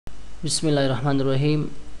बिस्मिल्लाहिर्रहमानिर्रहीम।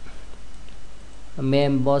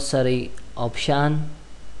 में बहुत सारे ऑप्शन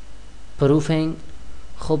प्रूफिंग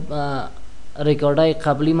खूब रिकॉर्ड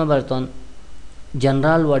कबली में बर्तन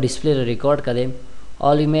जनरल व डिस्प्ले रिकॉर्ड करें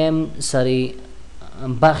ऑल में सारी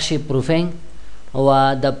बख्श प्रूफिंग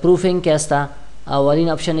व द प्रूफिंग के अस्ता अवलिन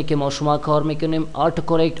ऑप्शन के मौसुमा कौर में क्यों ऑटो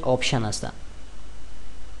करेक्ट ऑप्शन अस्ता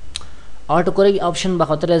ऑटो करेक्ट ऑप्शन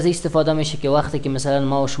बखतर از استفاده میشه که وقتی که مثلا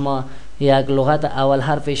ما و شما یک لغت اول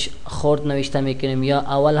حرفش خرد نوشته میکنیم یا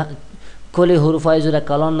اول کل حروف های زیر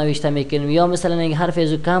کلان نوشته میکنیم یا مثلا یک حرف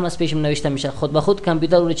از کم از پیشم نوشته میشه خود به خود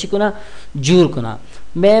کامپیوتر رو چی کنه جور کنه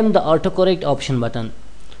میم د auto correct option button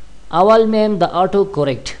اول میم د auto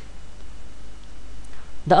correct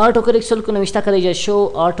د auto correct سل کو نوشته کردی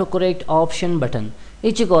شو auto correct option button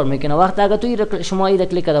این چی کار میکنه وقتی اگر توی شما این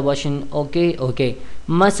کلیک کرده باشین اوکی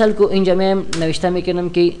مثلا کو اینجا میم نوشته میکنم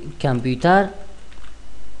که کامپیوتر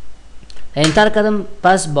انتر کردم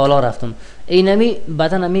پس بالا رفتم اینمی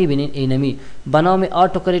بटन میبینین اینمی به نام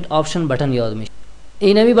ऑटो करेक्ट ऑप्शन बटन یاد میشه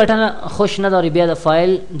اینمی بटन خوش نداری بیاد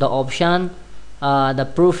فایل د ऑप्शन د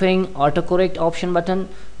proofing auto correct option button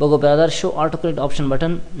بگو برادر شو auto correct option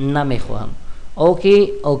button نمیخوام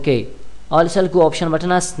اوکی آلسل کو option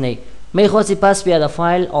button است نه میخواستی پس بیاد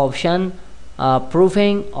فایل option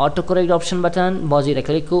proofing auto correct option button بازی را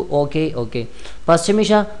کلیک کو اوکی پس چه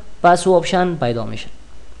میشه پس او ऑप्शन پیدا میشه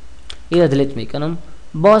این دیلیت میکنم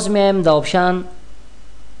باز میایم د ऑप्शन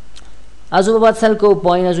از او بعد سل کو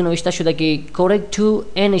پایین از نوشته شده که correct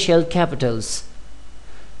to initial capitals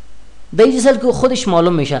دیگه سل کو خودش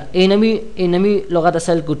معلوم میشه اینمی لغت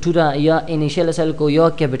سل کو تو یا initial سل کو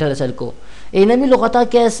یا capital سل کو اینمی لغتا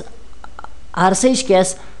که است هر سهش که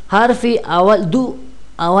است حرف اول دو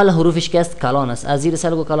اول حروفش که است کلان است از زیر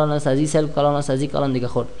سل کو کلان است از این سل کو کلان است از این کلان دیگه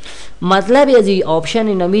خورد مطلب از این آپشن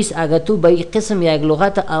نمیس اگر تو به این قسم یک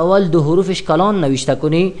لغت اول دو حروفش کلان نوشته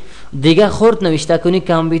کنی دیگه خورد نوشته کنی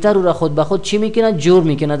کامپیوتر رو خود به خود چی میکنه جور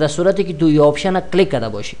میکنه در صورتی که تو این آپشن کلیک کرده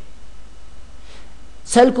باشی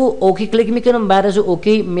سل کو اوکی کلیک میکنم بعد از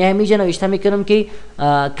اوکی میجا نوشته میکنم که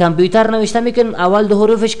کامپیوتر نوشته میکنم اول دو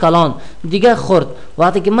حروفش کلان دیگه خورد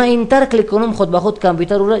وقتی که من اینتر کلیک کنم خود به خود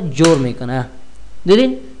کامپیوتر رو جور میکنه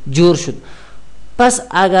دیدین جور شد پس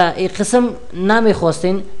اگر این قسم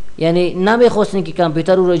نمیخواستین یعنی نمیخواستین که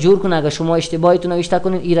کامپیوتر رو جور کنه اگر شما اشتباهی تو نوشته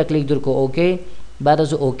کنین ایرا کلیک دور کو اوکی بعد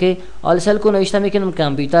از اوکی آل سل کو نوشته میکنم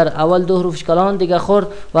کامپیوتر اول دو حروفش کلان دیگه خورد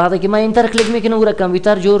وقتی که من اینتر کلیک میکنم اون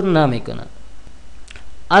کامپیوتر جور نمیکنه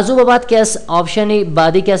از او بعد که از آپشن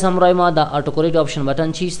بعدی که از همراه ما دا auto correct option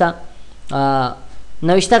button چیست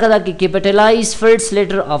نوشته کرده که کپیتالایز فرست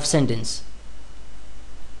لیتر آف سنتنس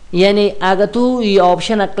یعنی اگر تو این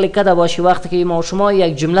آپشن کلیک کرده باشی وقتی که ما شما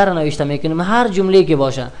یک جمله را نوشته میکنیم هر جمله که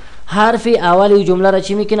باشه حرف اول این جمله را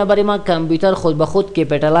چی میکنه برای ما کامپیوتر خود به خود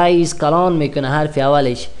کپیتالایز کلان میکنه حرف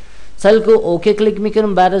اولش سل کو اوکی کلیک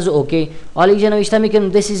میکنم بعد از اوکی آلی نوشته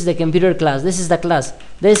میکنم this is the computer class this is the class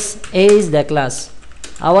this is the class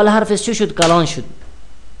اول حرفش چی شد کلان شد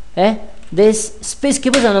this space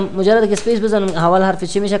که بزنم مجرد که space بزنم اول حرف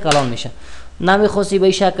چی میشه کلان میشه نمیخواستی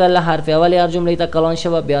به شکل حرف اولی هر جمله تا کلان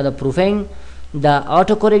شود بیاد پروفینگ the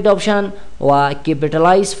auto correct option و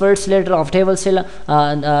capitalize first letter of table cell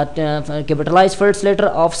capitalize first letter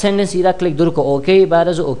of sentence ایرا کلیک دور کو اوکی بعد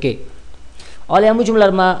از اوکی آلی همون جمله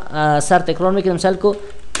ما سر تکرار میکنم سل کو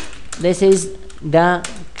this is the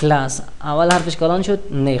class اول حرفش کلان شد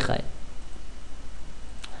نیخواه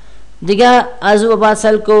دیگه از او بعد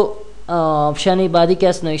سل کو آپشن بعدی که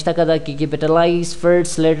است نوشته کرده که کپیتالایز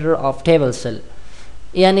فرست لیتر آف تیبل سل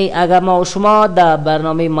یعنی اگر ما شما در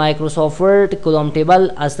برنامه مایکروسافت ورد کدام تیبل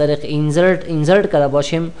از طریق اینسرت کرده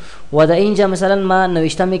باشیم و در اینجا مثلا ما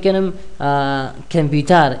نوشته میکنم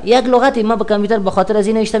کامپیوتر یک لغتی ما به کامپیوتر به خاطر از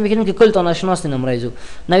این نوشته میکنم که کل تا نشناسین امروز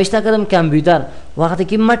نوشته کردم کامپیوتر وقتی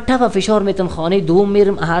که ما تفا فشار میتم خانه دوم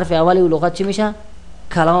میرم حرف اولی و لغت چی میشه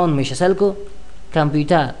کلان میشه سل کو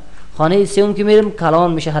کامپیوتر خانه سوم که میرم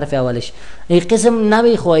کلان میشه حرف اولش این قسم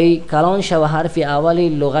نمیخوایی کلان شو حرف اولی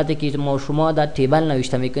لغتی که ما شما در تیبل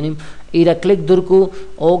نوشته میکنیم ایرا کلیک دور کو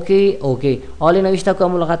اوکی حالی نوشته که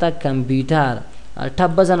لغت کامپیوتر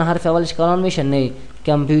تب بزن حرف اولش کلان میشه نه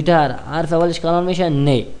کامپیوتر حرف اولش کلان میشه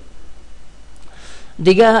نه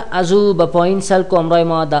دیگه از او به پایین سل کو امرای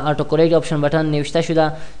ما در auto correct option button نوشته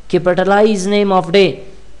شده کپیتالایز نیم آف دی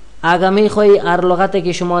اگر میخوایی هر لغتی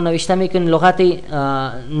که شما نوشته میکنین لغت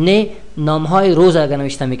نه نام های روز اگر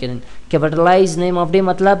نوشته میکنین کپیتالایز نیم آف دی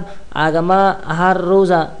مطلب اگر ما هر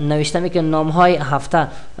روز نوشته میکنم نام های هفته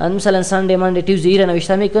مثلا سنده منده تیوزدی را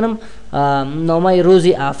نوشته میکنم نام های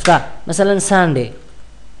روزی هفته مثلا سنده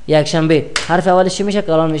یک شنبه حرف اولش چی میشه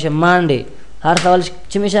کلان میشه منده حرف اولش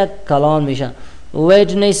چی میشه کلان میشه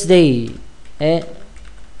wednesday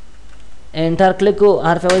انتر کلیک کو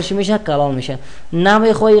حرف اول چی میشه؟ کلان میشه.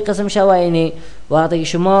 نام خود قسم شوه، یعنی وقتی که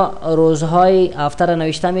شما روزهای هفته را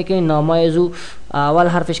نوشته میکنید نامای از او اول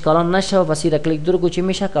حرفش کلان نشه پس را کلیک دور کو چی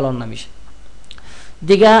میشه؟ کلان نمیشه.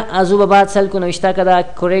 دیگه از او به بعد سل کو نوشته کده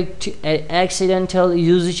correct accidental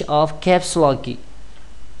usage of caps lock کی.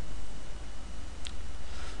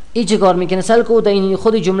 این چه کار میکنه؟ سل کو در این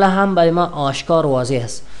خود جمله هم برای ما آشکار واضح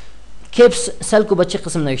است. کپس سل کو به چه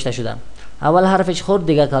قسم نوشته شده؟ اول حرفش خورد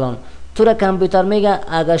دیگه کلان. تو را کامپیوتر میگه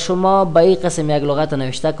اگر شما به این قسم یک لغت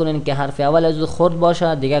نوشته کنین که حرف اول از خورد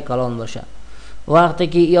باشه دیگه کلان باشه، وقتی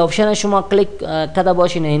که این آپشن شما کلیک کده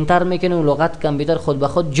باشین انتر میکنین و لغت کامپیوتر خود به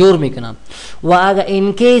خود جور میکنه. و اگر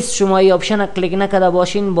این کیس شما این آپشن کلیک نکده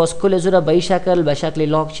باشین باز کل زوره به این شکل به شکل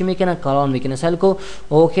لاک چی میکنه؟ کلان میکنه. سل کو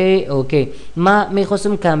اوکی ما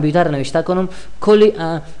میخواستم کامپیوتر نوشته کنم کلی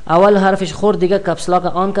اول حرفش خورد دیگه کپس لاک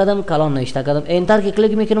آن کردم کلان نوشته کردم انتر که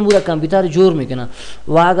کلیک میکنم بوده کامپیوتر جور میکنه.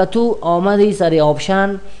 و اگر تو آمدی سر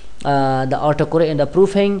آپشن the autocorrect and the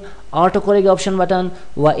proofing autocorrect option button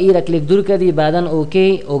و ای را کلیک دور کردی بعدن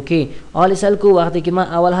اوکی حالی سل کو وقتی که من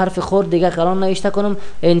اول حرف خورد دیگه کلان نوشته کنم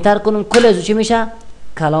انتر کنم کل ازو چی میشه؟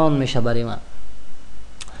 کلان میشه برای من.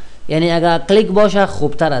 یعنی اگر کلیک باشه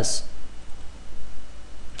خوبتر است.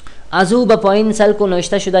 از او به پایین سل کو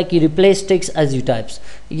نوشته شده که replace text as you types.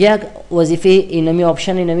 یک وظیفه اینمی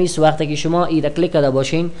آپشن اینمی است وقتی که شما ای را کلیک کرده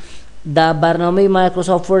باشین در برنامه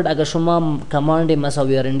مایکروسافت ورد اگر شما کماند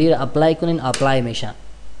مساوی آرندی را اپلای کنین اپلای میشه.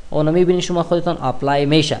 اونو میبینید شما خودتان اپلای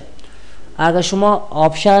میشه. اگر شما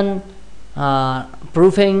آپشن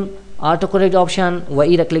پروفینگ آتو کورکت آپشن و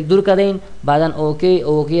ای را کلیک دور کردین بعدا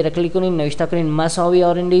اوکی را کلیک کنین نوشته کنین مساوی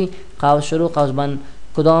آرندی قوس شروع قوس بند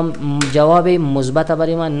کدام جواب مثبت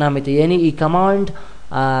برای من نمیده، یعنی ای کماند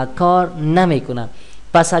کار نمیکنه.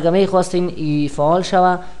 پس اگر میخواستین ای فعال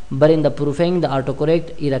شوه برین در پروفینگ در آتو کورکت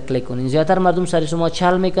ای را کلیک کنین. زیادتر مردم سر شما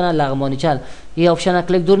چل میکنه لغمانی چل ای آپشن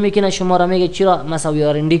کلیک دور میکنه شما را میگه چرا مساوی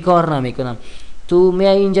آرندی کار نمیکنم، تو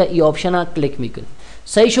میای اینجا ای آپشن کلیک میکنی.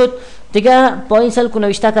 صحیح شد دیگه. پایین سل کو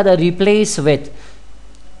نوشته که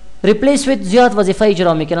ریپلیس ویت زیاد وظیفه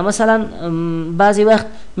اجرا میکنه. مثلا بعضی وقت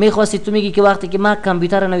میخواستی تو میگی که وقتی که من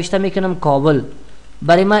کامپیوتر نوشته میکنم کابل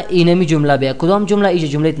برای ما اینمی جمله بیا کدام جمله ایجا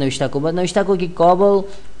جمله نوشته کو بعد نوشته کو که کابل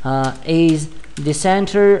is the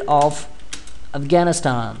center of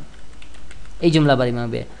Afghanistan این جمله برای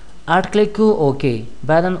من بیا آرت کلیک کو اوکی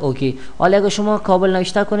بعدن اوکی. حالا اگر شما کابل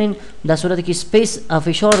نوشته کنین در صورتی که سپیس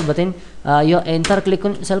فشار بتین یا انتر کلیک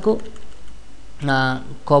کنین سل کو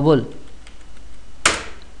کابل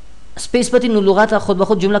سپیس بتین لغت خود به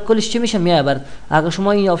خود جمله کلش چی میشه میاد برد. اگر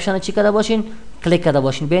شما این آپشن چی کرده باشین کلیک کرده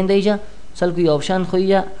باشین ببینید اینجا سل کو آپشن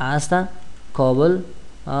خویه هست کابل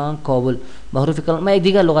با حروف کلان. من یک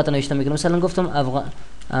دیگه لغت نوشته میکنم مثلا گفتم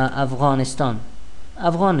افغانستان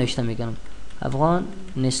نوشته میکنم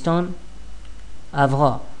افغانستان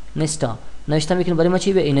نوشته میکنم برای ما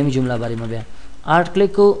چی به اینمی جمله برای ما بیا آرت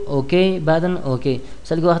کلیک کو اوکی بعدن اوکی.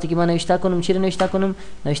 سل کو وقتی که من نوشته کنم چی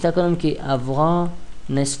نوشته کنم که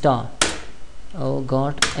افغانستان او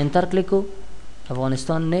گاد انتر کلیک کو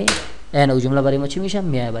افغانستان نه این جمله برای ما چی میشه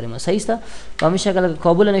میای برای ما. صحیح است. و همیشه اگر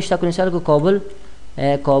کابل نوشته کنین سر کو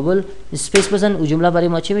کابل اسپیس بزن و جمله برای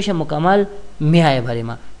ما چی میشه مکمل میای برای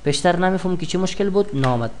ما. بیشتر نمیفهم که چی مشکل بود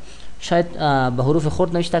نامد شاید به حروف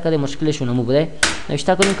خرد نوشته کرده مشکلشون همو بوده.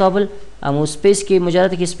 نوشته کنین کابل اما اسپیس که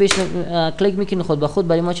مجرد که اسپیس کلیک میکنین خود به خود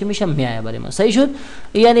برای ما چی میشه میای برای ما. صحیح شد.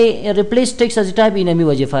 یعنی ریپلیس تکست از تایپ اینمی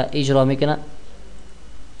وظیفه اجرا میکنه.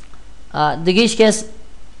 دیگه ایش کس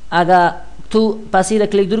اگر تو پسی را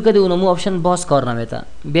کلیک دور کردی اونمو آپشن باز کار نمیته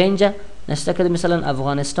بیا اینجا نوشته کردی مثلا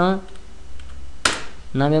افغانستان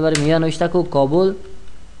نمیه برای میا نوشته کو کابل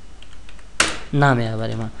نمیه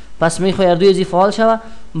برای من. پس میخوای اردوی ازی فعال شوه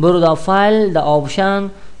برو دا فایل دا آپشن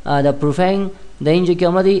دا پروفینگ دا اینجا که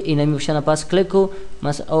آمدی اینمی آپشن پس کلیک کو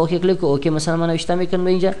اوکی کلیک کو اوکی. مثلا من نوشته میکنم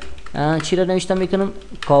اینجا چی را نوشته میکنم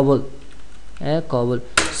کابل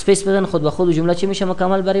سپیس بزن خود به خود جمله چی میشه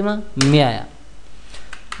مکمل برای من میآید.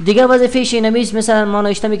 دیگه وظیفه اینمیست مثلا ما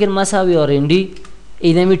نوشته میکنم مساوی آرندی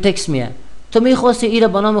اینمی تکست میاد تو میخواستی ای را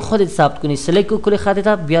به نام خودت ثبت کنی سلیکت کو کلی خطت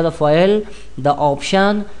بیا دا فایل دا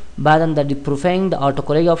آپشن بعدن دا پروفینگ دا آتو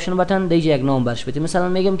کورکت آپشن بتن دیجا یک نام برش بدی. مثلا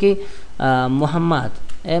میگم که محمد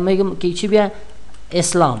میگم که چی بیا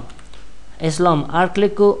اسلام آرت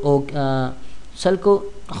کلیک کو سل کو.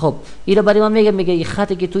 خب اینا برای ما میگه این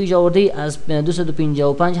خطی که توی جا آورده از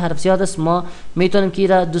 255 حرف زیاد است ما میتونیم که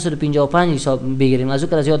اینا 255 حساب بگیریم از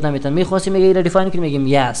اون زیاد نمیتونیم. میخواستیم میگه اینا دیفاین کنیم میگیم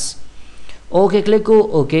یس اوکی کلیک کو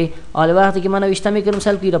اوکی. حالا وقتی که من نوشته میکنم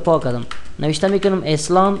سل کو اینا پاک کردم نوشته میکنم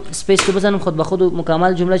اسلام سپیس کو بزنم خود به خود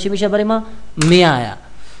مکمل جمله چی میشه برای ما میآید.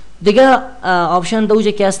 دیگه آپشن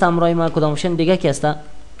دوجه که است امرای ما کدام آپشن دیگه که است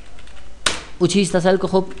او چیز تسل که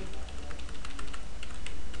خب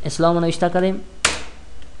اسلام نوشته کردیم.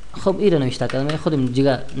 خب ای را نوشته کردم، خودم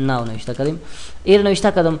جگه نو نوشته کردیم. ای را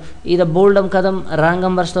نوشته کردم، ای را بولدم کردم،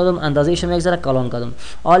 رنگم برش دادم، اندازهشم یک ذره کلان کردم.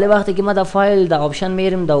 حالا وقتی که ما در فایل در آپشن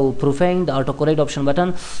میریم، در پروفینگ در آتو کورکت آپشن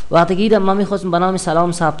بتن، وقتی که ای را من میخواستم به نام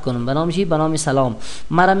سلام ثبت کنم، به نام چی؟ به نام سلام.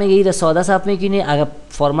 مرا میگه ای را ساده ثبت میکنی، اگر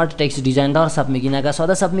فرمت تکست دیزاین دار ثبت میکنی، اگر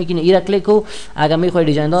ساده ثبت میکنی ای را کلیک کو، اگر میخوای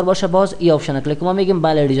دیزاین دار باشه باز ای آپشن کلیک کو. ما میگیم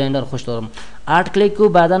بله دیزاین دار خوش دارم. ارت کلیک کو،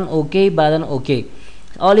 بعدن اوکی، بعدن اوکی.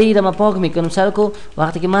 حالا ای را من پاک میکنم سر کو.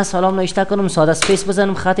 وقتی که من سلام نوشته کنم ساده اسپیس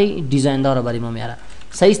بزنم، خط دیزاین دار برای ما میاره.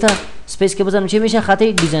 صحیح است؟ اسپیس که بزنم چی میشه؟ خط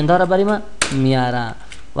دیزاین دار برای ما میاره.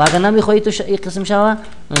 و اگر نمیخوای تو این قسم شوه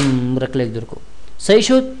را کلیک دور کو. صحیح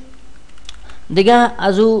شد؟ دیگه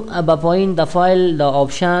از او با پایین د فایل د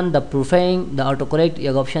آپشن د پروفینگ د آتو کورکت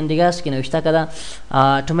یک آپشن دیگه است که نوشته کده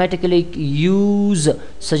اتوماتیکلی یوز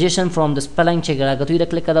سجشن فرام د سپلینگ چکر. اگر توی را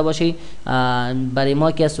کلیک کرده باشی برای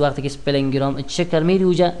ما که است وقتی که سپلینگ گرام چکر میری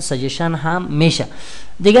اوجا سجشن هم میشه.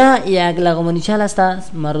 دیگه یک لغمانی چل است،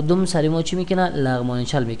 مردم سری ما چی میکنه؟ لغمانی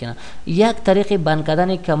چل میکنه. یک طریق بند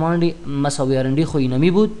کردن کماند مساوی آرندی خو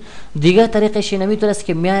اینمی بود. دیگه طریقش اینمی طور است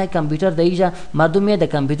که میای کامپیوتر در اینجا، مردم میاد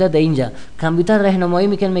کامپیوتر در اینجا، کامپیوتر راهنمایی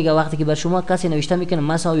میکنه، میگه وقتی که بر شما کسی نوشته میکنه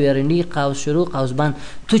مساوی آرندی قوس شروع قوس بند،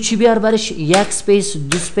 تو چی بیار برش؟ یک اسپیس،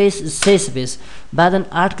 دو اسپیس، سه اسپیس، بعدن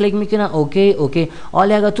ارت کلیک میکنه اوکی اوکی.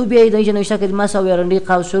 حالا اگر تو بیای اینجا نوشته کنی مساوی آرندی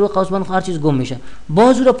قوس شروع قوس بند، هر چیز گم میشه.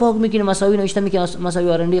 باز رو پاک میکنه، مساوی نوشته میکنه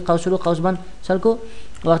مساوی آرندی قوس شروع قوس بند سلکو.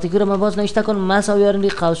 وقتی که ما باز نوشته کنم مساوی آرندی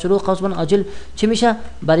قوس شروع قوس بند عاجل چی میشه؟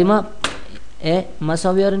 برای ما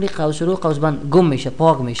مساوی آرندی قوس شروع قوس بند گم میشه،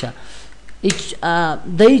 پاک میشه.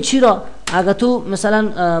 دایی چی را اگر تو مثلا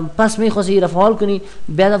پس میخواستی را فعال کنی،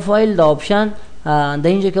 بیا فایل دا آپشن در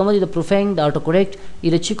اینجا که اومدی د پروفینگ د آتو کورکت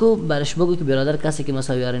ایره چی کو برش بگو که برادر کسی که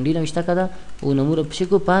مساوی آرندی نوشته کده او نمو رو چی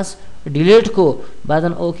کو پس دیلیت کو،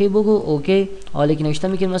 بعدن اوکی بگو اوکی. حالا که نوشته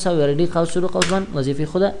میکنی مساوی آرندی قوس شروع قوس بند وظیفه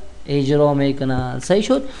خود اجرا میکنه. صحیح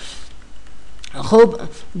شد؟ خب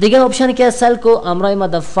دیگه آپشن که اصل کو امرای ما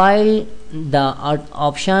د فایل د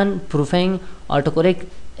آپشن پروفینگ آتو کورکت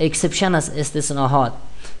اکسپشن از استثناءات.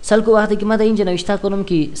 سال کو وقتی که من اینجا نوشته کنم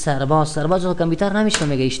که سرباز کامپیوتر نمیشه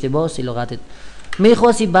میگه اشتباه سی لغت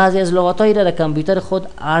میخواستی بعضی از لغاتایی را در کامپیوتر خود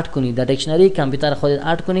ارت کنی، در دیکشنری کامپیوتر خود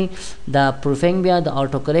ارت کنی، در پروفینگ بیا، در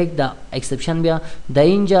آتو کورکت، در اکسپشن بیا، در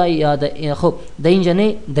اینجا یا خب در اینجا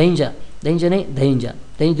نه، در اینجا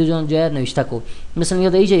در این دو جای نوشته کو. مثلا یا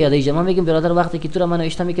در اینجا ما میگیم برادر وقتی که تو را من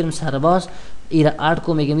نوشته میکنم سرباز ایرا ارت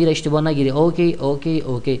کو، میگم ایرا اشتباه نگیری اوکی اوکی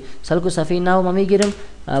اوکی. سال کو صفحه نو ما میگیرم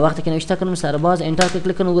وقتی که نوشته کنم سرباز انتر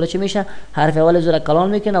کلیک کنم اون چی میشه؟ حرف اول زورا کلان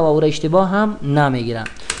میکنه و اون اشتباه هم نمیگیره.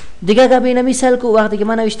 دیگه که بین مثال کو وقتی که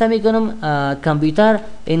من نوشته میکنم کامپیوتر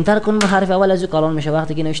انتر کنم حرف اول از کلان میشه،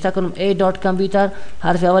 وقتی که نوشته کنم ای دات کامپیوتر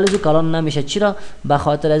حرف اول از کلان نمیشه. چرا؟ به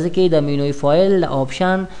خاطر از اینکه در مینوی فایل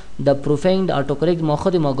آپشن د پروفینگ د آتو کورکت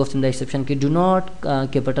ما گفتیم در اکسپشن که دو نات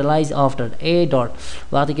کپیتالایز افتر ای دات.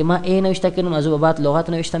 وقتی که من ای نوشته کنم از بعد لغت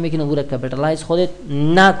نوشته میکنم اون کپیتالایز خودت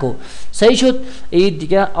نکو. صحیح شد؟ این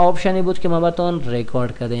دیگه آپشنی بود که ما براتون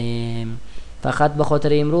ریکورد کردیم. فقط به خاطر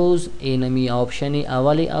امروز اینمی آپشنی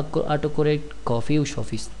اولی آتو کورکت کافی و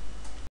شافی است.